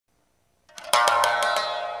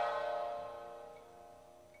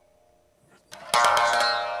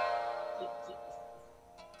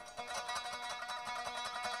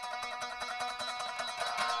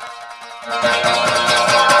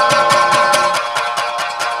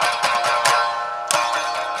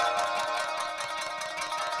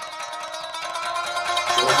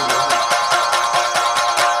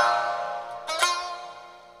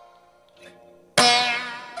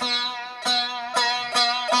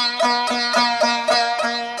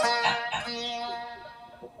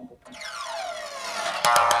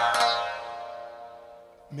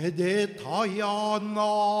めでたやな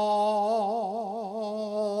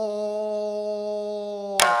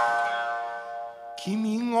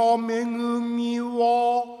君が恵み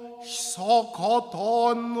は久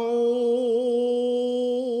方の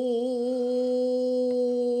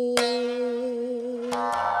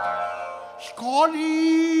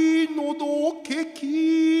光のどけき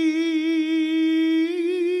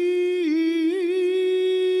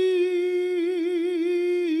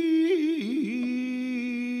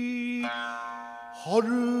春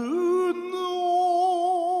の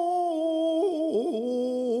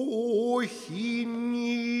日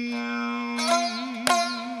に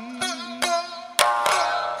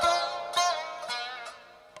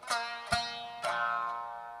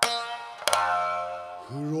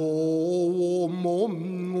風呂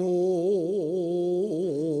門を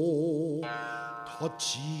立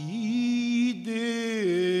ち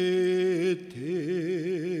出て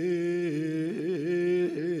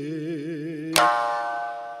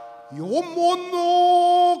よも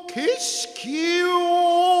の景色を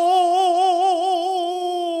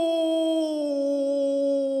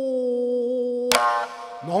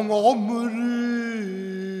眺むる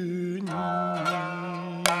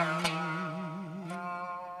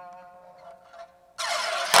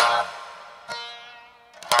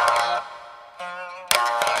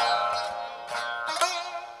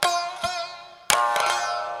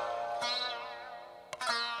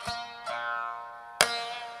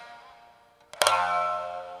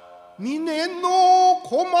に峰の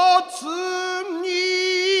小松に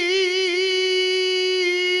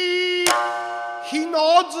ひな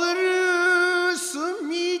ずるす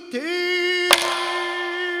みて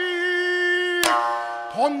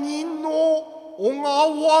谷の小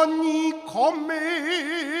川に亀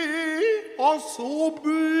遊ぶ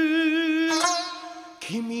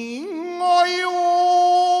君がよ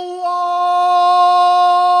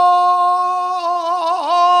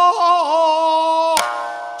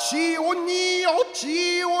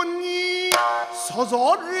千代にさざ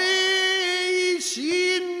れ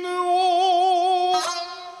石ぬを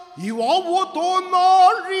岩をと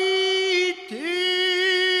なりて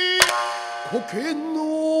苔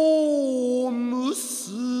のむ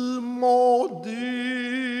すまで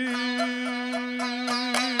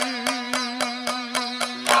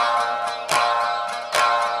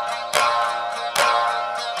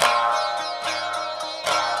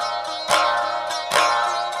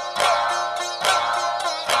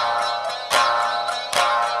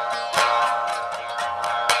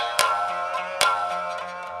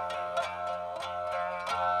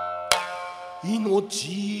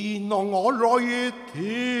命ながらえて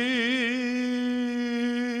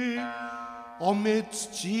雨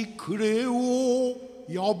土暮れを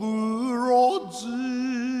破らず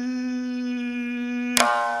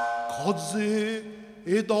風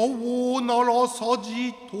枝を鳴らさ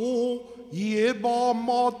じといえば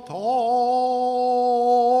また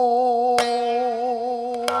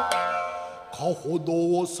かほ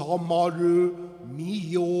ど収まる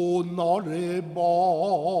身よなれば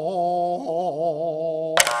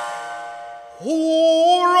蓬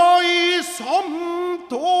莱さん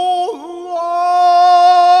とは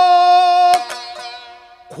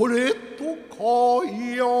これとか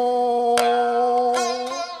や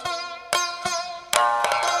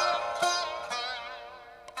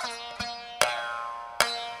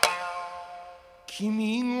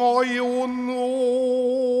君が世の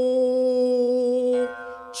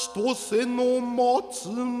千歳の松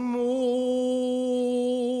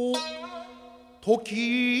も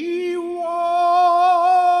時は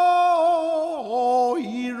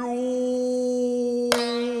色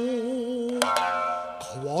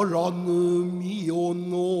変わらぬ身よの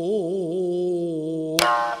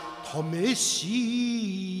試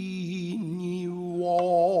しには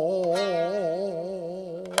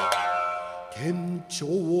天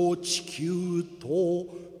長地球と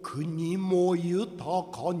国も豊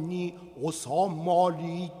かに収ま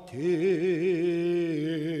り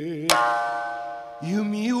て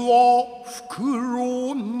弓は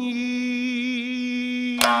袋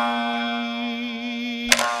に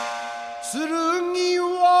剣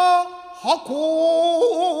は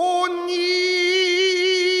箱に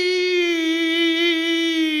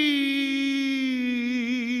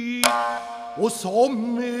収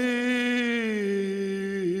め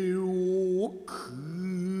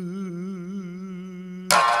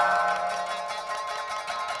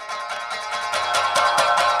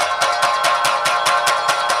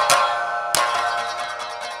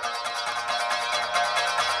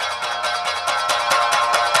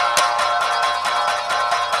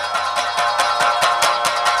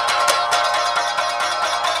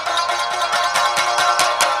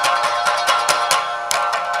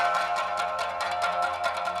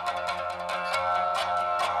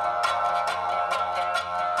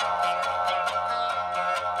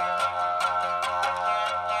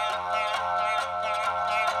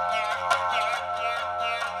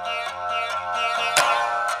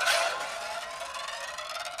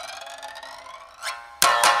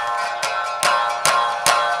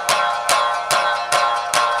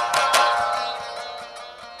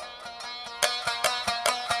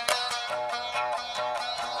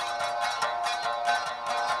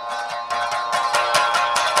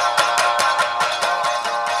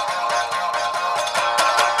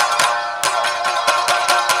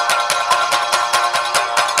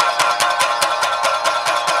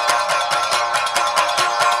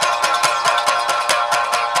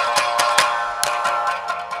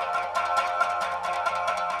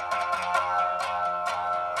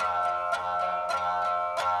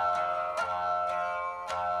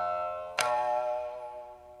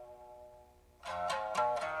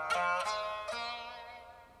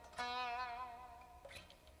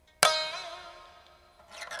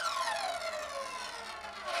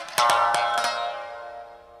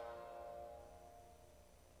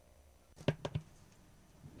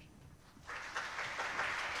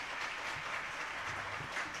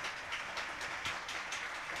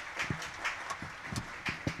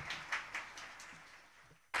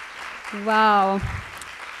Wow,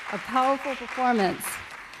 a powerful performance.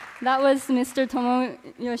 That was Mr.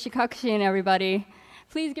 Tomoyoshi Kakushin, everybody.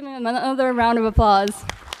 Please give him another round of applause.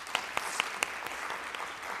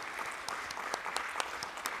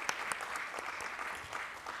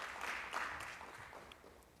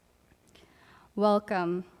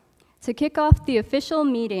 Welcome. To kick off the official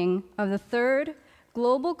meeting of the third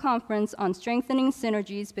Global Conference on Strengthening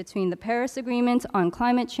Synergies between the Paris Agreement on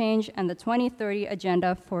Climate Change and the 2030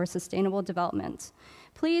 Agenda for Sustainable Development.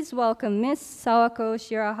 Please welcome Ms. Sawako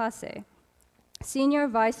Shirahase, Senior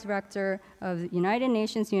Vice Rector of the United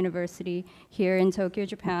Nations University here in Tokyo,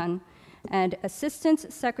 Japan, and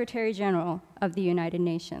Assistant Secretary General of the United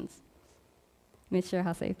Nations. Ms.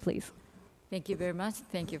 Shirahase, please. Thank you very much.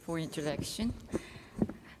 Thank you for introduction.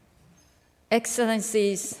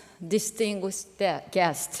 Excellencies, distinguished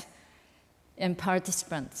guests, and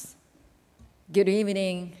participants, good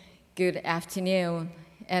evening, good afternoon,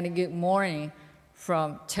 and good morning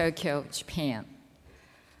from Tokyo, Japan.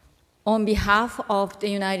 On behalf of the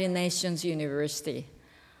United Nations University,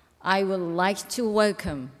 I would like to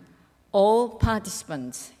welcome all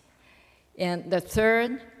participants in the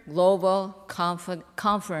third Global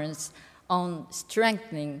Conference on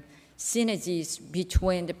Strengthening Synergies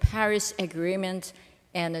between the Paris Agreement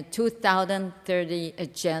and the 2030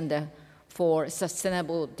 Agenda for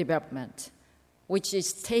Sustainable Development, which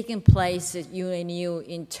is taking place at UNU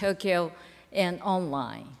in Tokyo and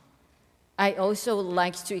online. I also would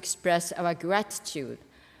like to express our gratitude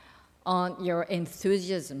on your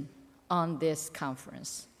enthusiasm on this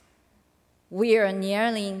conference. We are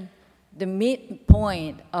nearing the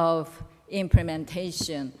midpoint of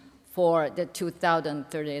implementation for the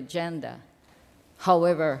 2030 Agenda.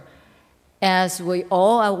 However, as we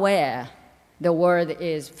all are aware, the world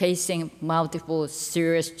is facing multiple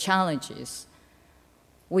serious challenges.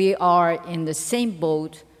 We are in the same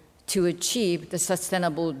boat to achieve the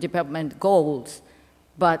Sustainable Development Goals,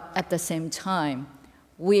 but at the same time,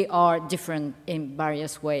 we are different in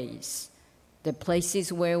various ways. The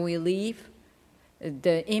places where we live,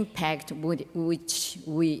 the impact which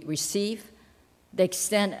we receive, the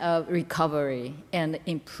extent of recovery and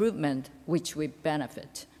improvement which we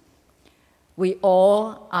benefit. We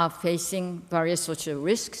all are facing various social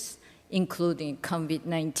risks, including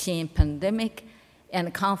COVID-19 pandemic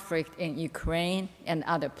and conflict in Ukraine and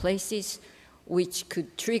other places, which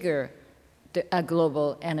could trigger a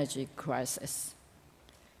global energy crisis.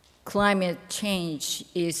 Climate change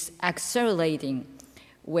is accelerating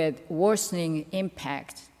with worsening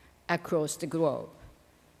impact across the globe.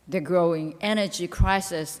 The growing energy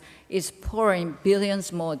crisis is pouring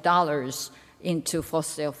billions more dollars into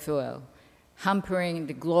fossil fuel, hampering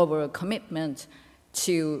the global commitment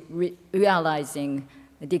to realizing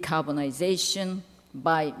decarbonization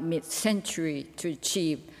by mid-century to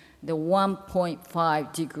achieve the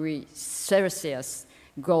 1.5 degrees Celsius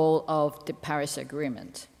goal of the Paris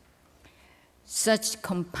Agreement. Such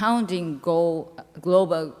compounding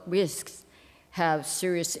global risks have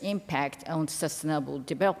serious impact on sustainable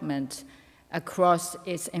development across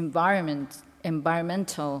its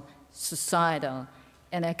environmental, societal,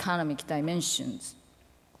 and economic dimensions.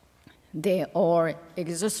 They are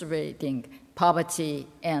exacerbating poverty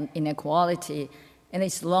and inequality, and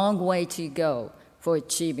it's a long way to go for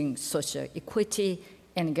achieving social equity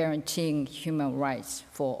and guaranteeing human rights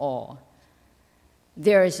for all.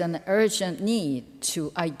 There is an urgent need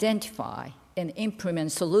to identify and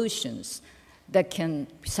implement solutions that can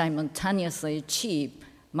simultaneously achieve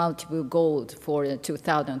multiple goals for the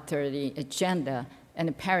 2030 Agenda and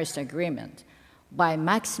the Paris Agreement by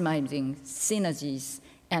maximizing synergies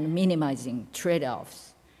and minimizing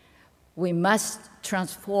trade-offs. We must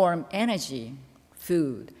transform energy,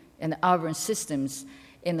 food, and urban systems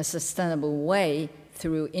in a sustainable way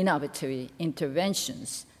through innovative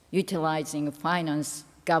interventions, utilizing finance,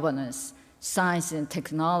 governance, science and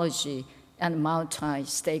technology, and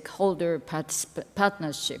multi-stakeholder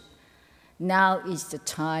partnership. Now is the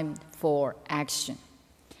time for action.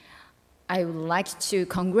 I would like to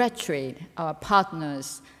congratulate our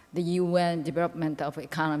partners, the UN Department of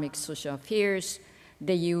Economic Social Affairs,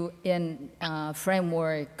 the UN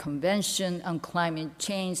Framework Convention on Climate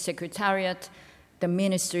Change Secretariat, the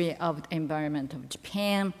Ministry of the Environment of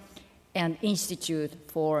Japan, and Institute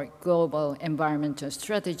for Global Environmental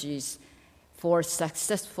Strategies for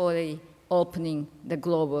successfully opening the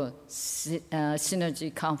Global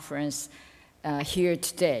Synergy Conference here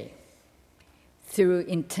today. Through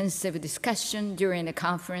intensive discussion during the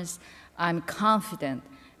conference, I'm confident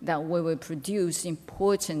that we will produce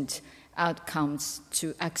important outcomes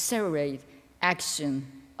to accelerate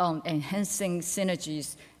action on enhancing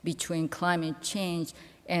synergies between climate change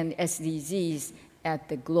and SDGs at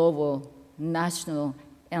the global, national,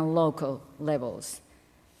 and local levels.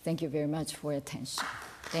 Thank you very much for your attention.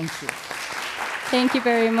 Thank you. Thank you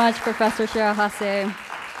very much, Professor Shirahase.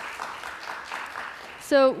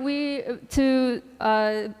 So to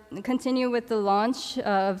continue with the launch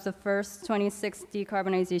of the first 26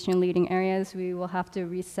 decarbonization leading areas, we will have to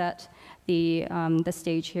reset the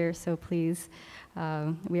stage here. So please,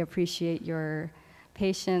 we appreciate your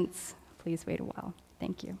patience. Please wait a while.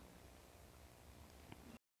 Thank you.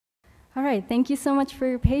 All right, thank you so much for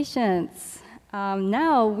your patience.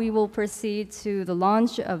 Now we will proceed to the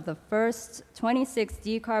launch of the first 26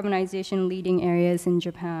 decarbonization leading areas in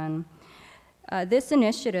Japan. This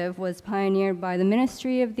initiative was pioneered by the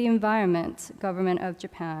Ministry of the Environment, Government of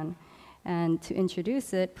Japan. And to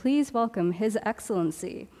introduce it, please welcome His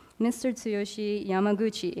Excellency, Mr. Tsuyoshi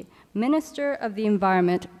Yamaguchi, Minister of the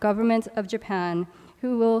Environment, Government of Japan,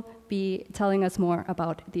 who will be telling us more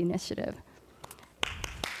about the initiative.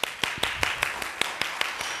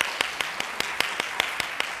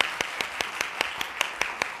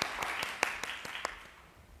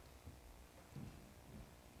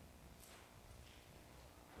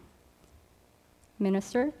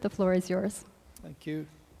 Minister, the floor is yours. Thank you.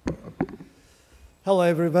 Hello,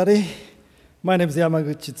 everybody. My name is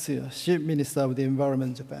Yamaguchi Tsuyoshi, Minister of the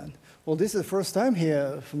Environment, Japan. Well, this is the first time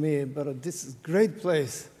here for me, but this is a great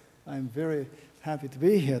place. I'm very happy to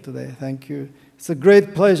be here today. Thank you. It's a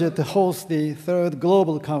great pleasure to host the third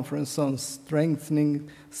global conference on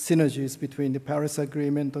strengthening synergies between the Paris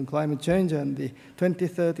Agreement on climate change and the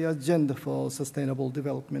 2030 Agenda for Sustainable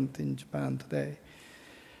Development in Japan today.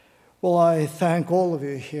 Well, I thank all of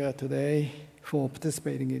you here today for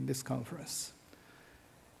participating in this conference.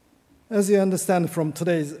 As you understand from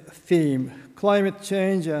today's theme, climate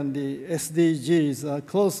change and the SDGs are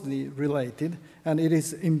closely related, and it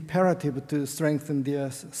is imperative to strengthen their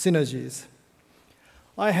synergies.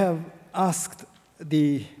 I have asked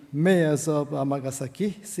the mayors of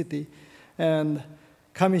Amagasaki City and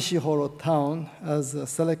Kamishihoro Town as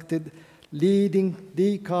selected leading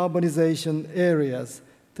decarbonization areas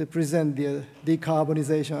to present their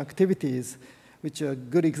decarbonization activities, which are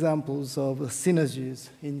good examples of synergies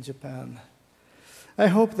in Japan. I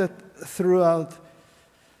hope that through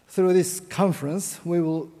this conference, we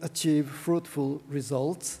will achieve fruitful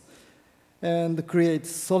results and create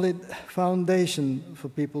solid foundation for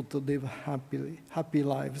people to live happy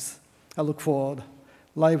lives. I look forward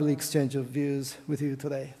lively exchange of views with you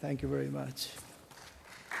today. Thank you very much.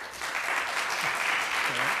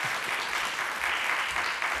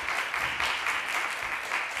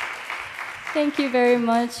 Thank you very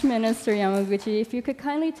much, Minister Yamaguchi. If you could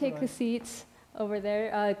kindly take a seat over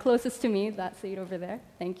there, closest to me, that seat over there.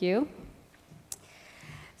 Thank you.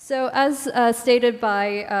 So as stated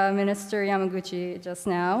by Minister Yamaguchi just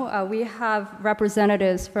now, we have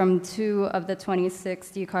representatives from 2 of the 26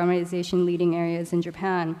 decarbonization leading areas in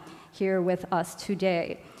Japan here with us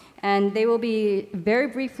today. And they will be very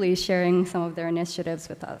briefly sharing some of their initiatives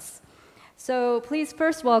with us. So please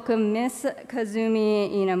first welcome Ms.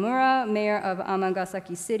 Kazumi Inamura, Mayor of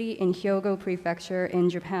Amagasaki City in Hyogo Prefecture in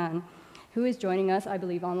Japan, who is joining us, I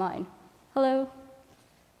believe, online. Hello,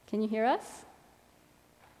 can you hear us?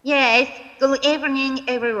 Yes, good evening,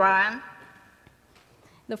 everyone.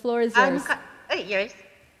 The floor is yours. Yes.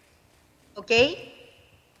 Okay.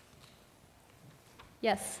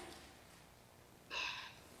 Yes.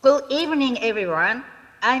 Good evening, everyone.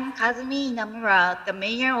 I'm Kazumi Inamura, the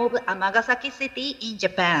mayor of Amagasaki City in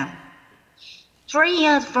Japan. 3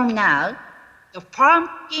 years from now, the farm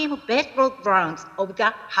team baseball grounds of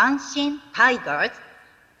the Hanshin Tigers,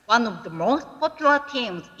 one of the most popular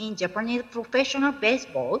teams in Japanese professional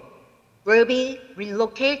baseball, will be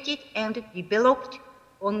relocated and developed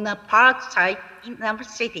on a park site in our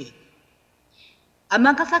city.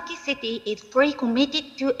 Amagasaki City is fully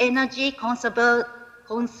committed to energy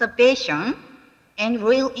conservation and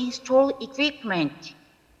will install equipment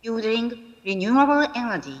using renewable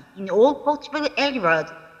energy in all possible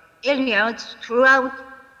areas throughout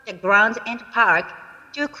the grounds and park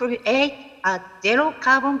to create a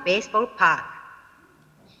zero-carbon baseball park.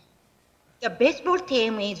 The baseball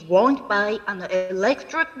team is owned by an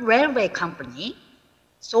electric railway company,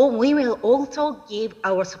 so we will also give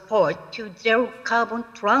our support to zero-carbon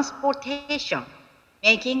transportation,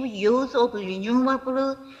 making use of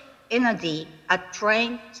renewable energy at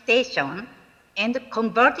train stations and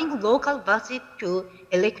converting local buses to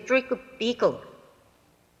electric vehicles.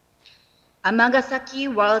 Amagasaki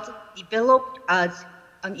was developed as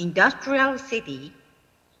an industrial city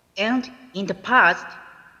and in the past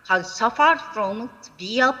has suffered from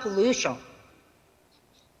severe pollution.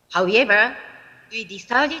 However, we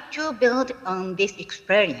decided to build on this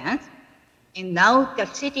experience, and now the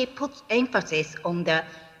city puts emphasis on the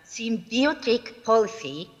symbiotic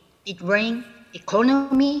policy between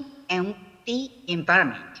economy and the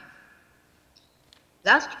environment.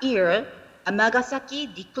 Last year, Amagasaki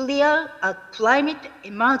declared a climate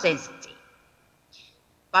emergency.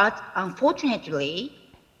 But unfortunately,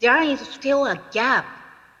 there is still a gap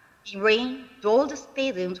between those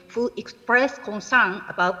citizens who express concern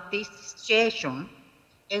about this situation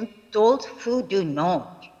and those who do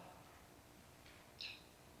not.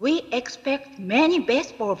 We expect many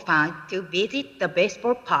baseball fans to visit the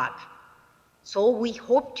baseball park, so we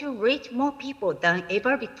hope to reach more people than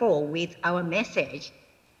ever before with our message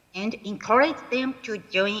and encourage them to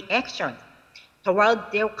join actions toward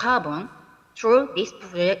their carbon through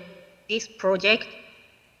this project,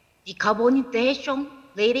 decarbonization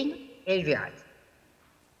leading areas.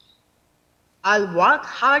 I'll work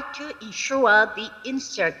hard to ensure the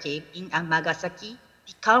initiative in Amagasaki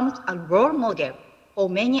becomes a role model for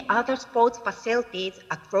many other sports facilities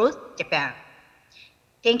across Japan.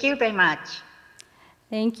 Thank you very much.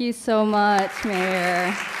 Thank you so much,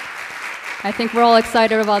 Mayor. I think we're all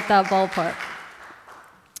excited about that ballpark.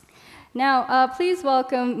 Now, please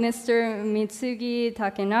welcome Mr. Mitsugi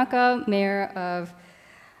Takenaka, Mayor of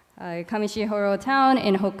Kamishihoro Town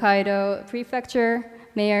in Hokkaido Prefecture.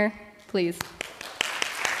 Mayor, please.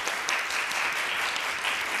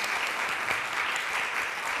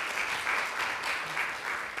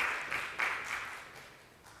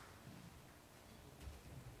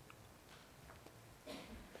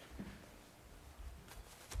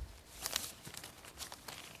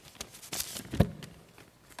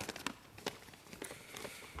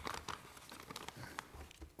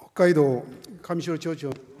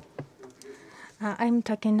 I'm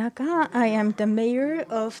Takenaka. I am the mayor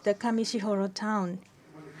of the Kamishihoro town.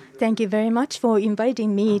 Thank you very much for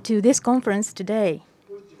inviting me to this conference today.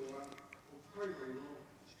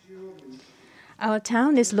 Our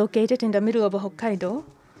town is located in the middle of Hokkaido,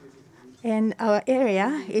 and our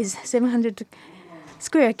area is 700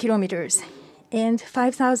 square kilometers and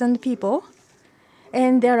 5,000 people,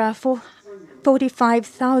 and there are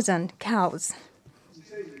 45,000 cows.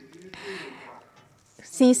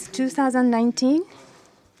 Since 2019,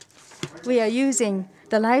 we are using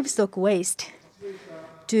the livestock waste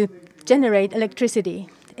to generate electricity,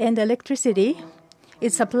 and electricity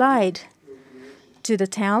is supplied to the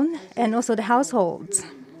town and also the households.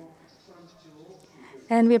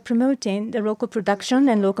 And we are promoting the local production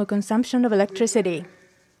and local consumption of electricity.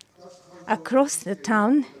 Across the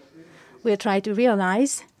town, we are trying to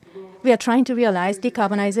realize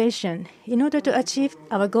decarbonization. In order to achieve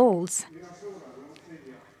our goals,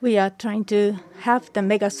 we are trying to have the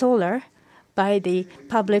mega solar by the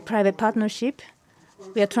public-private partnership.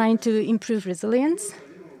 We are trying to improve resilience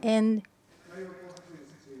and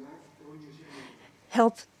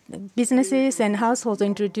help businesses and households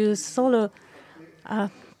introduce solar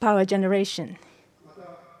power generation.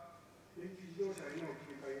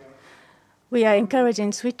 We are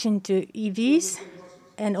encouraging switching to EVs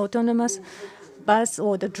and autonomous bus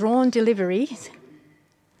or the drone deliveries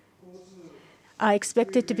are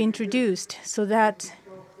expected to be introduced so that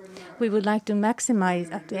we would like to maximize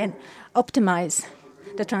and optimize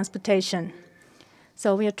the transportation.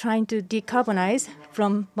 So we are trying to decarbonize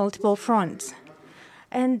from multiple fronts.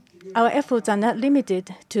 And our efforts are not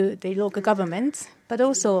limited to the local governments, but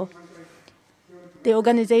also the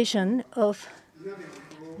organization of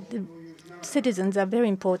the citizens are very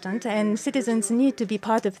important, and citizens need to be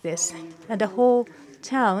part of this. And the whole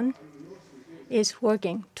town is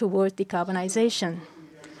working toward decarbonization.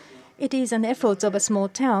 It is an effort of a small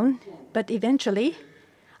town, but eventually,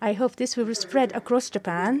 I hope this will spread across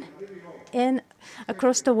Japan and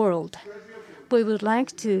across the world. We would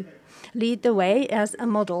like to lead the way as a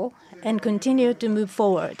model and continue to move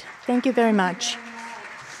forward. Thank you very much.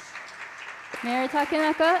 Mayor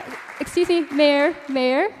Takenaka, excuse me, Mayor,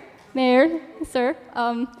 sir,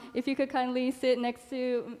 if you could kindly sit next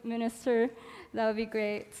to Minister, that would be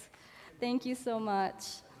great. Thank you so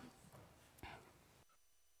much.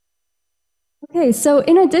 Okay, so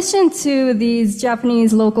in addition to these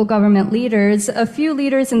Japanese local government leaders, a few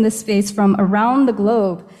leaders in this space from around the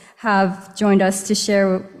globe have joined us to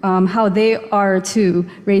share how they are too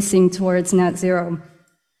racing towards net zero.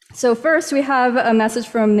 So first, we have a message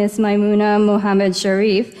from Ms. Maimouna Mohammed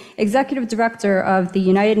Sharif, Executive Director of the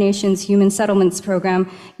United Nations Human Settlements Program,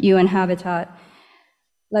 UN Habitat.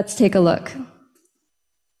 Let's take a look.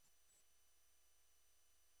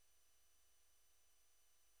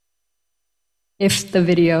 If the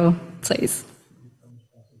video plays.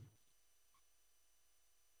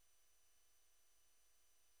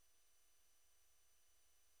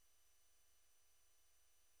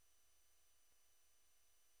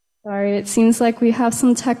 Sorry, it seems like we have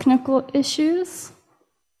some technical issues.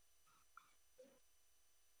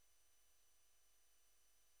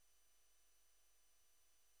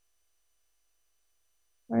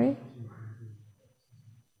 Right?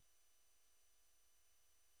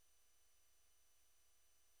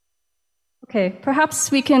 Okay, perhaps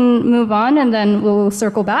we can move on and then we'll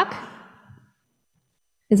circle back.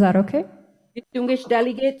 Is that okay? Distinguished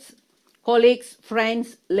delegates, colleagues,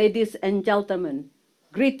 friends, ladies and gentlemen,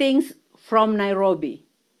 greetings from Nairobi.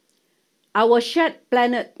 Our shared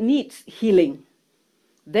planet needs healing.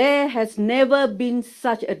 There has never been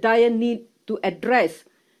such a dire need to address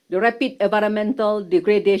the rapid environmental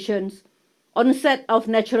degradations, onset of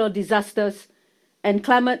natural disasters, and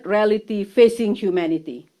climate reality facing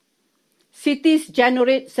humanity. Cities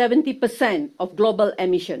generate 70% of global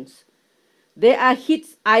emissions. They are heat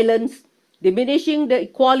islands, diminishing the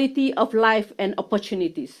equality of life and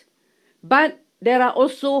opportunities. But there are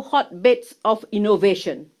also hotbeds of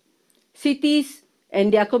innovation. Cities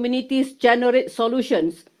and their communities generate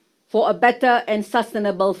solutions for a better and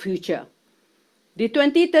sustainable future. The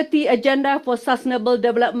 2030 Agenda for Sustainable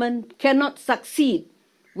Development cannot succeed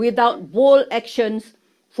without bold actions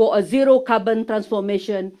for a zero-carbon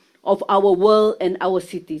transformation of our world and our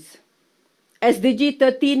cities. SDG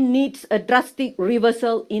 13 needs a drastic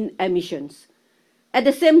reversal in emissions. At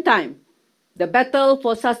the same time, the battle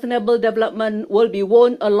for sustainable development will be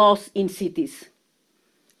won or lost in cities.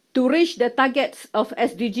 To reach the targets of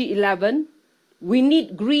SDG 11, we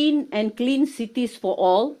need green and clean cities for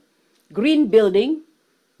all, green building,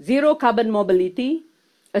 zero carbon mobility,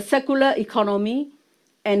 a circular economy,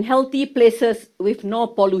 and healthy places with no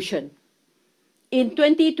pollution. In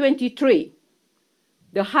 2023,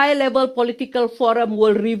 the high-level political forum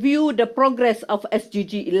will review the progress of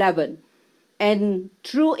SDG 11, and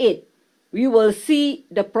through it, we will see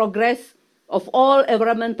the progress of all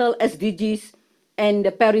environmental SDGs and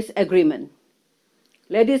the Paris Agreement.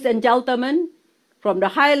 Ladies and gentlemen, from the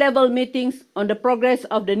high-level meetings on the progress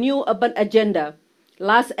of the new urban agenda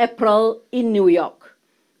last April in New York,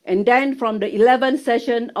 and then from the 11th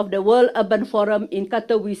session of the World Urban Forum in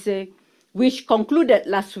Katowice, which concluded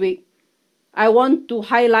last week, I want to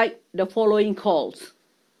highlight the following calls.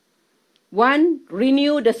 1.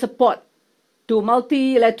 Renew the support to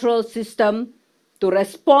multilateral system to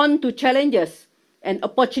respond to challenges and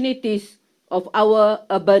opportunities of our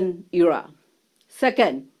urban era.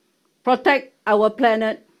 Second, protect our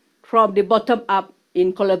planet from the bottom up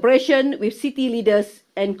in collaboration with city leaders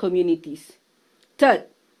and communities. Third,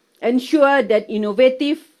 ensure that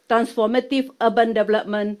innovative, transformative urban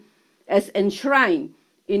development as enshrined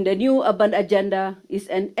in the new urban agenda is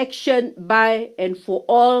an action by and for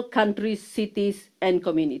all countries, cities, and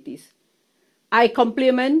communities. I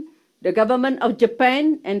compliment the government of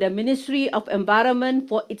Japan and the Ministry of Environment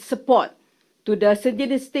for its support to the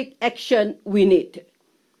synergistic action we need.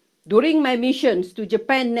 During my missions to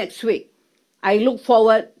Japan next week, I look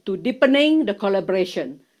forward to deepening the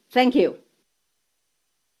collaboration. Thank you.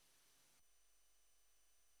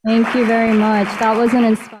 Thank you very much. That was an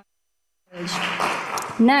inspiring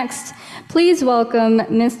message. Next, please welcome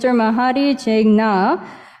Mr. Mahadi Jegna,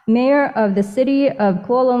 Mayor of the city of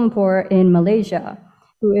Kuala Lumpur in Malaysia,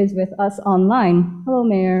 who is with us online. Hello,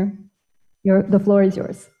 Mayor. The floor is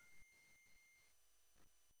yours.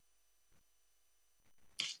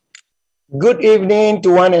 Good evening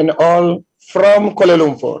to one and all from Kuala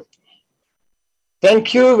Lumpur.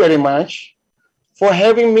 Thank you very much for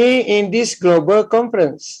having me in this global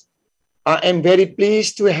conference. I am very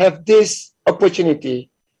pleased to have this opportunity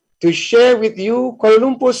to share with you Kuala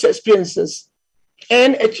Lumpur's experiences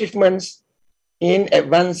and achievements in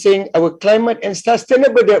advancing our climate and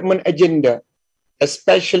sustainable development agenda,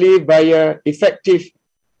 especially via effective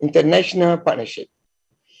international partnership.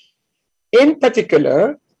 In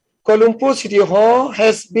particular, Kuala Lumpur City Hall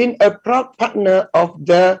has been a proud partner of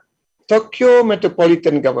the Tokyo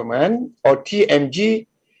Metropolitan Government, or TMG,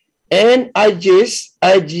 and IGES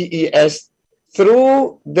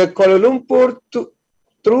through the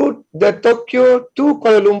Tokyo to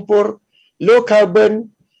Kuala Lumpur Low Carbon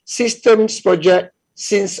Systems Project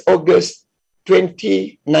since August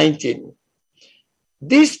 2019.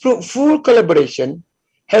 This fruitful collaboration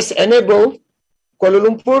has enabled Kuala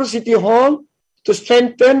Lumpur City Hall to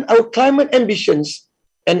strengthen our climate ambitions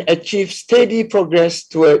and achieve steady progress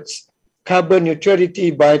towards carbon neutrality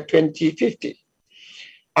by 2050.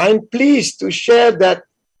 I'm pleased to share that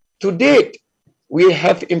to date, we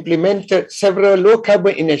have implemented several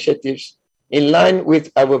low-carbon initiatives in line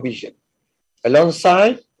with our vision.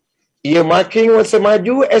 Alongside, earmarking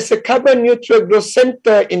Wasamaju as a carbon-neutral growth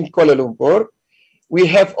center in Kuala Lumpur, we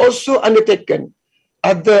have also undertaken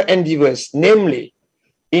other endeavors, namely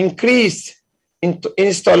increased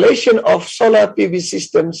installation of solar PV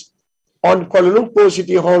systems on Kuala Lumpur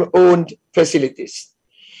City Hall owned facilities,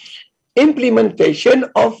 implementation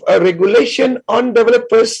of a regulation on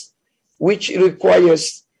developers which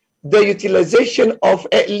requires the utilization of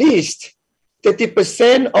at least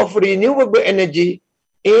 30% of renewable energy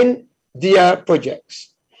in their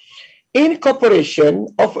projects, incorporation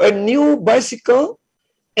of a new bicycle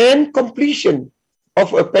and completion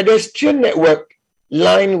of a pedestrian network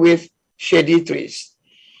lined with shady trees,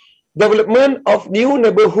 development of new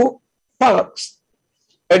neighborhood parks,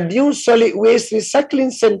 a new solid waste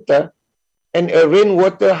recycling center, and a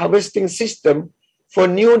rainwater harvesting system for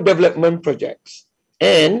new development projects,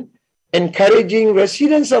 and encouraging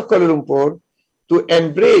residents of Kuala Lumpur to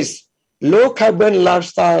embrace low-carbon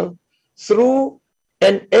lifestyle through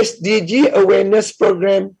an SDG awareness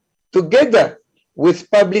program together with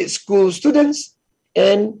public school students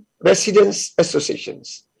and residents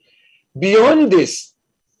associations. Beyond this,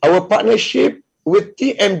 our partnership with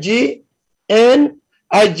TMG and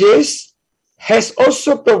IJs has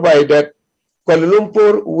also provided Kuala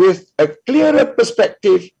Lumpur with a clearer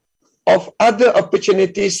perspective of other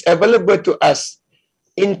opportunities available to us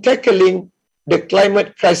in tackling the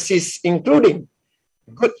climate crisis, including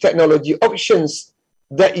good technology options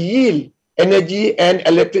that yield energy and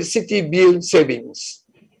electricity bill savings,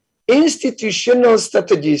 institutional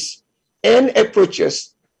strategies and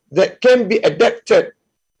approaches that can be adapted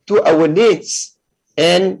to our needs,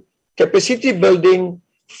 and capacity building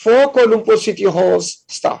for Kuala Lumpur City Hall's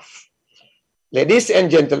staff. Ladies and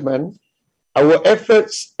gentlemen, our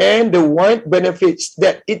efforts and the wide benefits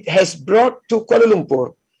that it has brought to Kuala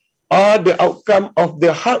Lumpur are the outcome of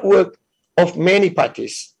the hard work of many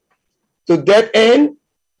parties. To that end,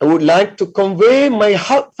 I would like to convey my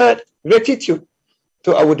heartfelt gratitude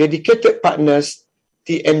to our dedicated partners,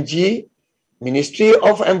 TMG, Ministry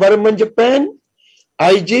of Environment Japan,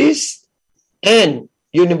 IJs, and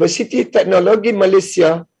University Technology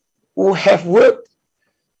Malaysia, who have worked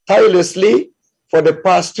tirelessly for the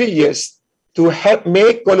past 3 years to help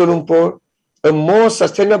make Kuala Lumpur a more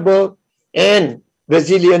sustainable and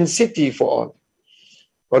resilient city for all.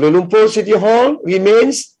 Kuala Lumpur City Hall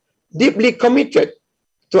remains deeply committed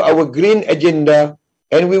to our green agenda,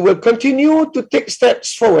 and we will continue to take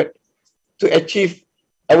steps forward to achieve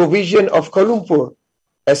our vision of Kuala Lumpur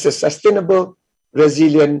as a sustainable,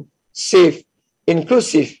 resilient, safe,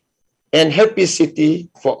 inclusive, and happy city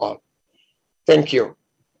for all. Thank you.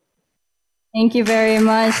 Thank you very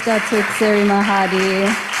much, Datuk Seri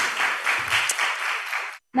Mahadi.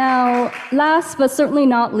 Now, last but certainly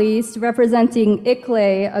not least, representing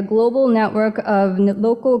ICLE, a global network of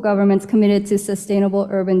local governments committed to sustainable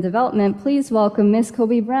urban development, please welcome Ms.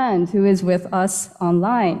 Kobe Brand, who is with us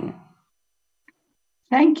online.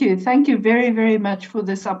 Thank you. Thank you very, very much for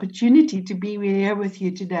this opportunity to be here with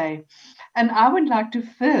you today. And I would like to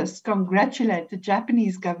first congratulate the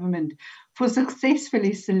Japanese government for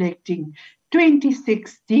successfully selecting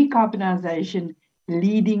 26 decarbonization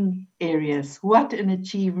leading areas. What an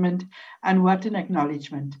achievement and what an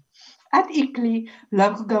acknowledgement. At ICLE,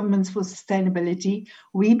 Local Governments for Sustainability,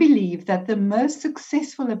 we believe that the most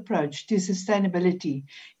successful approach to sustainability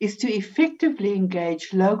is to effectively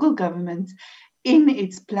engage local governments in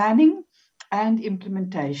its planning and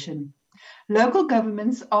implementation. Local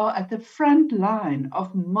governments are at the front line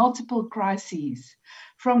of multiple crises,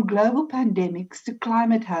 from global pandemics to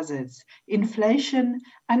climate hazards, inflation,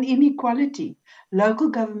 and inequality. Local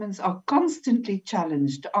governments are constantly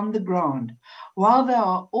challenged on the ground, while they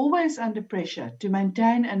are always under pressure to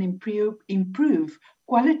maintain and improve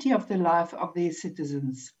quality of the life of their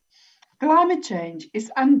citizens. Climate change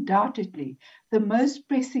is undoubtedly the most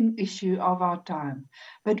pressing issue of our time,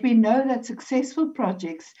 but we know that successful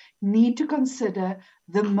projects need to consider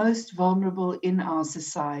the most vulnerable in our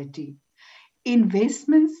society.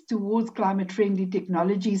 Investments towards climate-friendly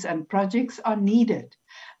technologies and projects are needed,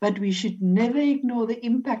 but we should never ignore the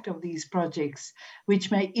impact of these projects,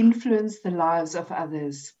 which may influence the lives of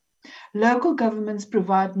others. Local governments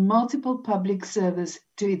provide multiple public service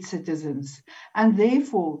to its citizens, and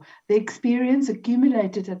therefore the experience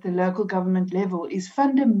accumulated at the local government level is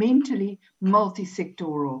fundamentally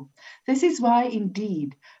multi-sectoral. This is why,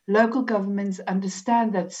 indeed, local governments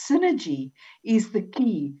understand that synergy is the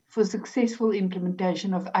key for successful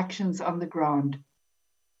implementation of actions on the ground.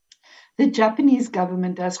 The Japanese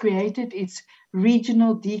government has created its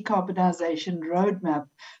regional decarbonization roadmap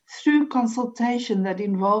through consultation that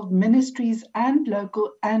involved ministries and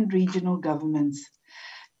local and regional governments.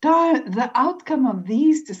 The outcome of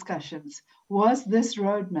these discussions was this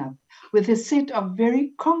roadmap with a set of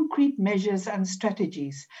very concrete measures and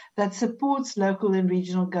strategies that supports local and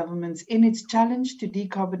regional governments in its challenge to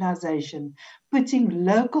decarbonization, putting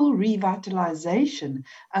local revitalization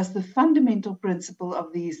as the fundamental principle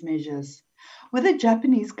of these measures. With the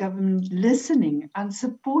Japanese government listening and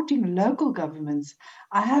supporting local governments,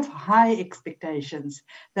 I have high expectations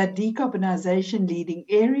that decarbonization leading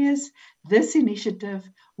areas, this initiative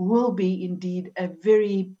will be indeed a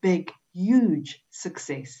very big, huge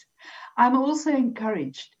success. I'm also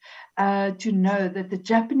encouraged to know that the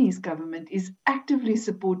Japanese government is actively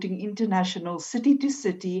supporting international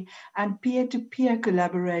city-to-city and peer-to-peer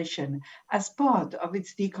collaboration as part of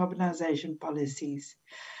its decarbonization policies.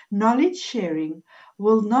 Knowledge sharing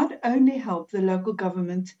will not only help the local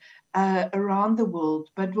government around the world,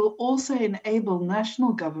 but will also enable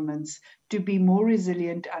national governments to be more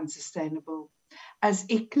resilient and sustainable. As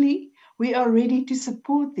ICLEI, we are ready to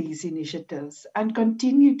support these initiatives and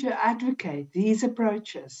continue to advocate these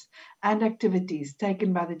approaches and activities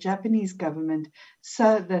taken by the Japanese government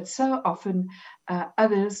so that so often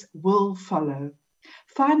others will follow.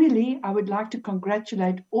 Finally, I would like to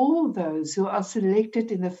congratulate all those who are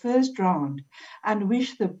selected in the first round and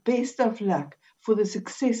wish the best of luck for the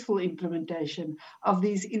successful implementation of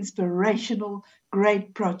these inspirational,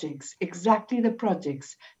 great projects, exactly the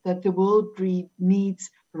projects that the world needs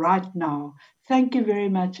right now. Thank you very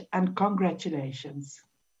much and congratulations.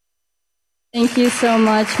 Thank you so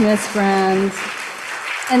much, Ms. Brands.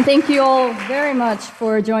 And thank you all very much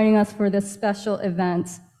for joining us for this special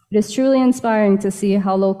event. It is truly inspiring to see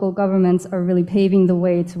how local governments are really paving the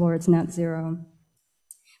way towards net zero.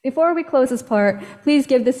 Before we close this part, please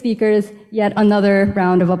give the speakers yet another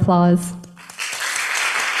round of applause.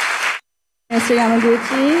 Mr.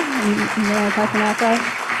 Yamaguchi and Mr. Takanaka,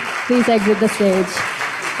 please exit the stage.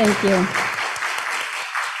 Thank you.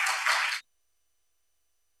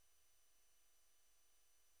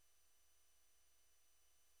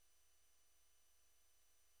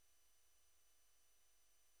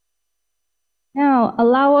 Now,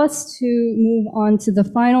 allow us to move on to the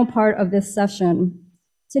final part of this session.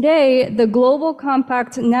 Today, the Global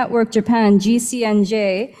Compact Network Japan,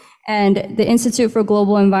 GCNJ, and the Institute for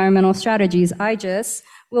Global Environmental Strategies, IGES,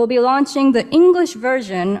 will be launching the English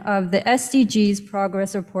version of the SDGs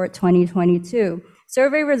Progress Report 2022,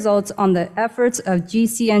 survey results on the efforts of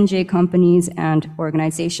GCNJ companies and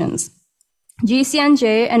organizations.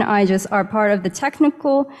 GCNJ and IGES are part of the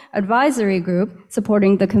technical advisory group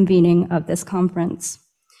supporting the convening of this conference.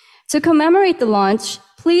 To commemorate the launch,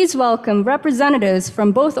 please welcome representatives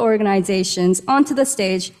from both organizations onto the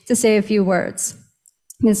stage to say a few words.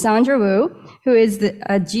 Ms. Sandra Wu, who is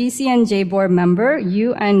a GCNJ board member,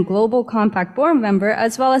 UN Global Compact board member,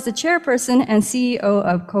 as well as the chairperson and CEO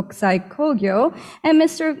of Kokusai Kogyo, and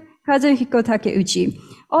Mr. Kazuhiko Takeuchi,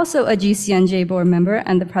 also a GCNJ board member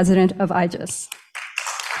and the president of IGES.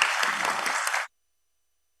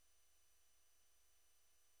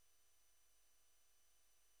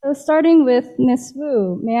 So starting with Ms.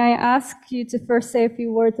 Wu, may I ask you to first say a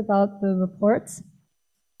few words about the reports,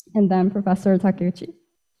 and then Professor Takeuchi.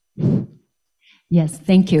 Yes,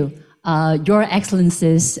 thank you. Your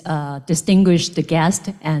Excellencies, distinguished guests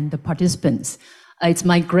and the participants, it's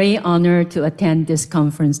my great honor to attend this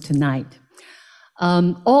conference tonight.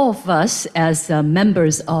 All of us as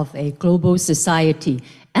members of a global society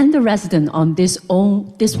and the resident on this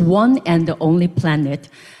one and the only planet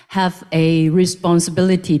have a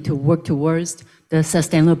responsibility to work towards the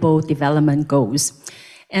Sustainable Development Goals.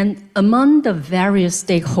 And among the various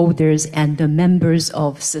stakeholders and the members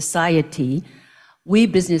of society, we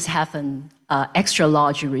business have an extra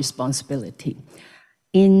large responsibility.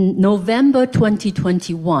 In November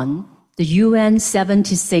 2021, the UN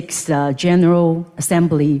 76th General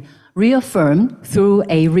Assembly reaffirmed through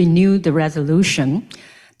a renewed resolution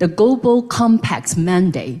the Global Compact's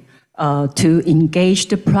mandate to engage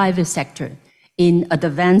the private sector in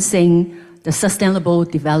advancing the Sustainable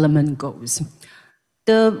Development Goals.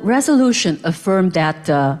 The resolution affirmed that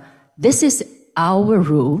this is our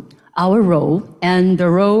role, and the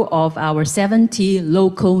role of our 70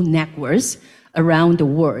 local networks around the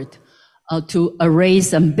world to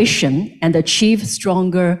raise ambition and achieve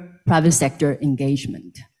stronger private sector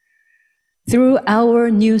engagement. Through our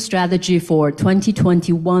new strategy for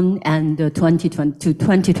 2021 and 2020 to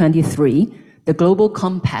 2023, the Global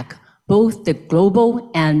Compact, both the global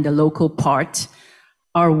and the local part,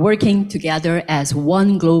 are working together as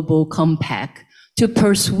one global compact to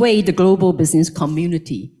persuade the global business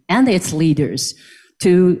community and its leaders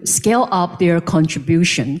to scale up their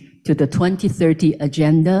contribution to the 2030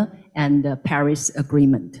 Agenda and the Paris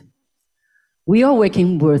Agreement. We are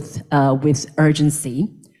working with urgency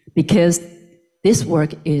because this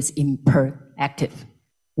work is imperative.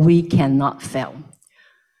 We cannot fail.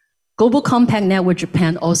 Global Compact Network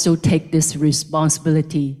Japan also take this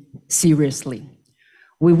responsibility seriously.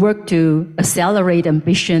 We work to accelerate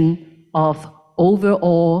ambition of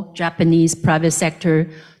overall Japanese private sector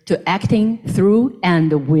to acting through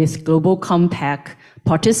and with Global Compact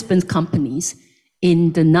participant companies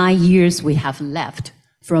in the 9 years we have left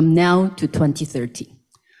from now to 2030.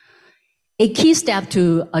 A key step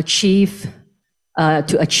to achieving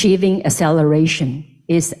acceleration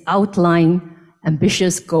is outlining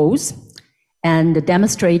ambitious goals and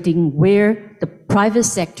demonstrating where the private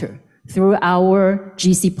sector through our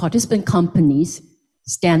GC participant companies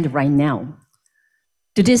stand right now.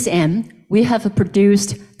 To this end, we have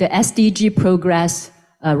produced the SDG Progress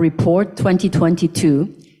Report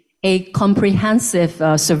 2022, a comprehensive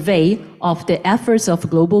survey of the efforts of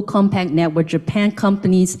Global Compact Network Japan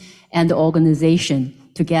companies and organizations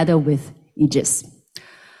together with Aegis.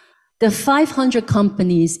 The 500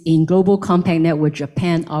 companies in Global Compact Network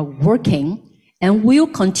Japan are working and will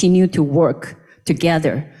continue to work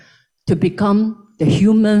together to become the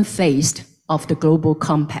human face of the Global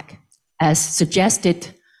Compact, as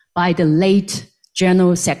suggested by the late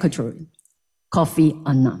General Secretary, Kofi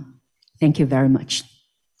Annan. Thank you very much.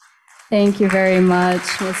 Thank you very much,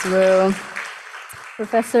 Ms. Wu.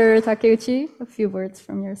 Professor Takeuchi, a few words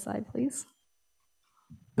from your side, please.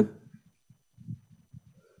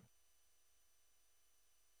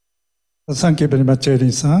 Thank you very much,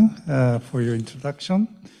 Erin-san, for your introduction.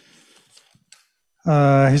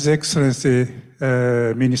 His Excellency,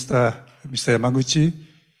 Minister Mr. Yamaguchi,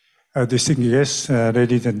 distinguished guests,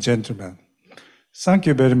 ladies and gentlemen. Thank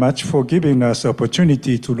you very much for giving us the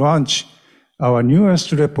opportunity to launch our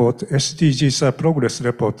newest report, SDGs Progress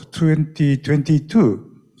Report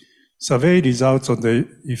 2022, survey results on the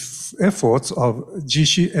efforts of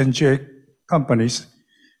GC&J companies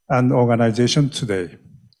and organizations today.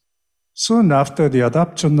 Soon after the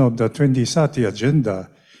adoption of the 2030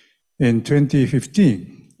 Agenda in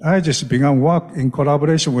 2015, I just began work in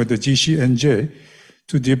collaboration with the GC&J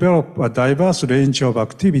to develop a diverse range of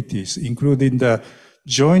activities, including the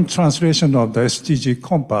joint translation of the SDG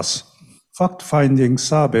Compass, fact-finding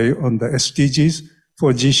survey on the SDGs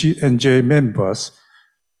for GC&J members,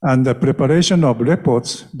 and the preparation of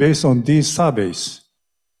reports based on these surveys.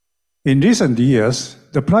 In recent years,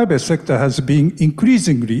 the private sector has been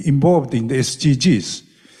increasingly involved in the SDGs,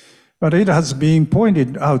 but it has been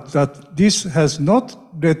pointed out that this has not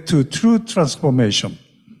led to true transformation.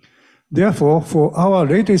 Therefore, for our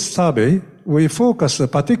latest survey, we focus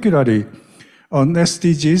particularly on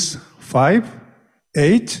SDGs 5,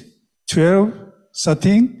 8, 12,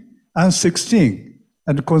 13, and 16,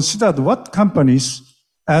 and considered what companies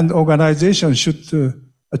and organizations should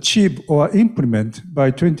achieve or implement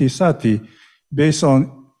by 2030 based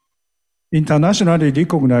on internationally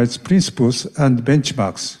recognized principles and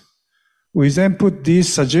benchmarks. We then put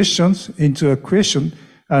these suggestions into a question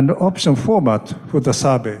and option format for the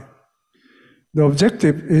survey. The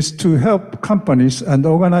objective is to help companies and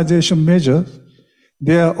organizations measure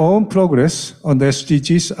their own progress on the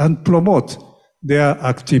SDGs and promote their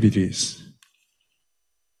activities.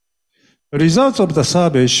 The results of the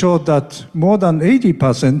survey showed that more than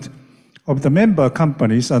 80% of the member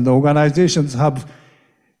companies and organizations have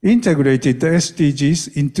integrated the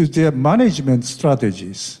SDGs into their management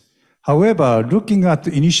strategies. However, looking at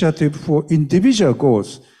the initiative for individual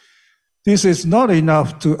goals, this is not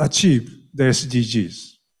enough to achieve the SDGs.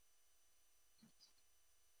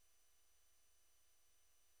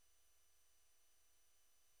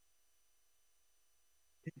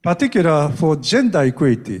 In particular, for gender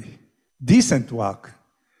equity, decent work,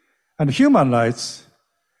 and human rights,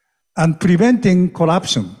 and preventing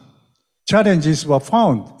corruption, challenges were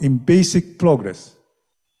found in basic progress.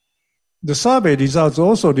 The survey results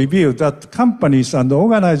also revealed that companies and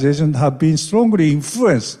organizations have been strongly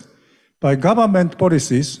influenced by government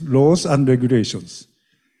policies, laws, and regulations.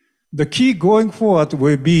 The key going forward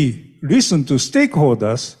will be listen to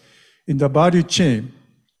stakeholders in the value chain,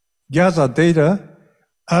 gather data,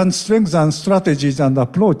 and strengthen strategies and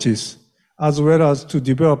approaches, as well as to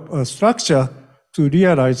develop a structure to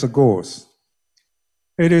realize the goals.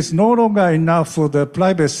 It is no longer enough for the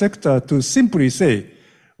private sector to simply say,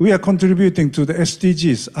 we are contributing to the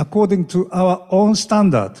SDGs according to our own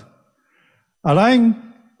standard. Aligning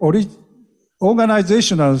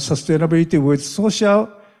organizational sustainability with social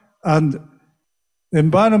and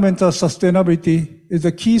environmental sustainability is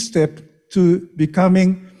a key step to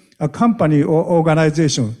becoming a company or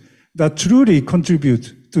organization that truly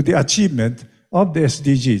contribute to the achievement of the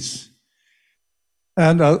SDGs.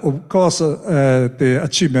 and of course, the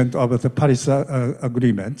achievement of the Paris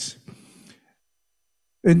Agreement.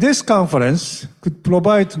 In this conference could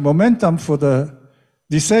provide momentum for the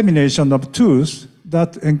dissemination of tools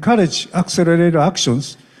that encourage accelerated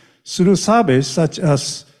actions through surveys such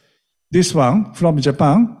as this one from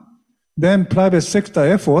Japan, then private sector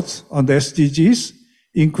efforts on the SDGs,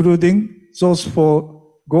 including those for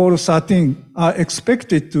Goal 13, are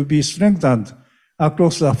expected to be strengthened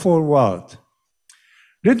across the whole world.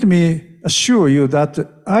 Let me assure you that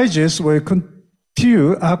IGES will continue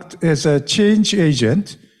to act as a change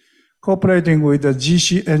agent, cooperating with the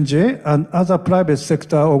GCNJ and other private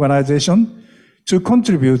sector organizations to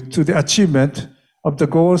contribute to the achievement of the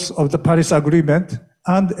goals of the Paris Agreement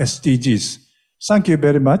and SDGs. Thank you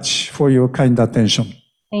very much for your kind attention.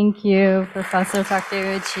 Thank you, Professor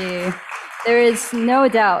Takeuchi. There is no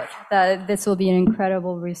doubt that this will be an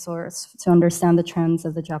incredible resource to understand the trends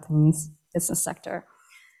of the Japanese business sector.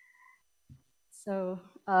 So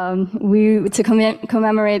to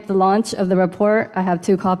commemorate the launch of the report, I have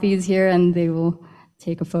 2 copies here and they will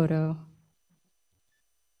take a photo.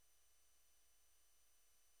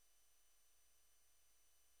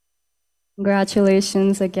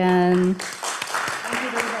 Congratulations again.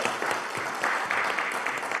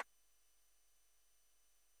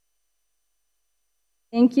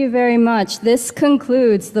 Thank you very much. This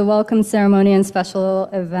concludes the welcome ceremony and special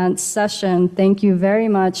events session. Thank you very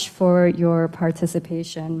much for your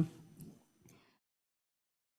participation.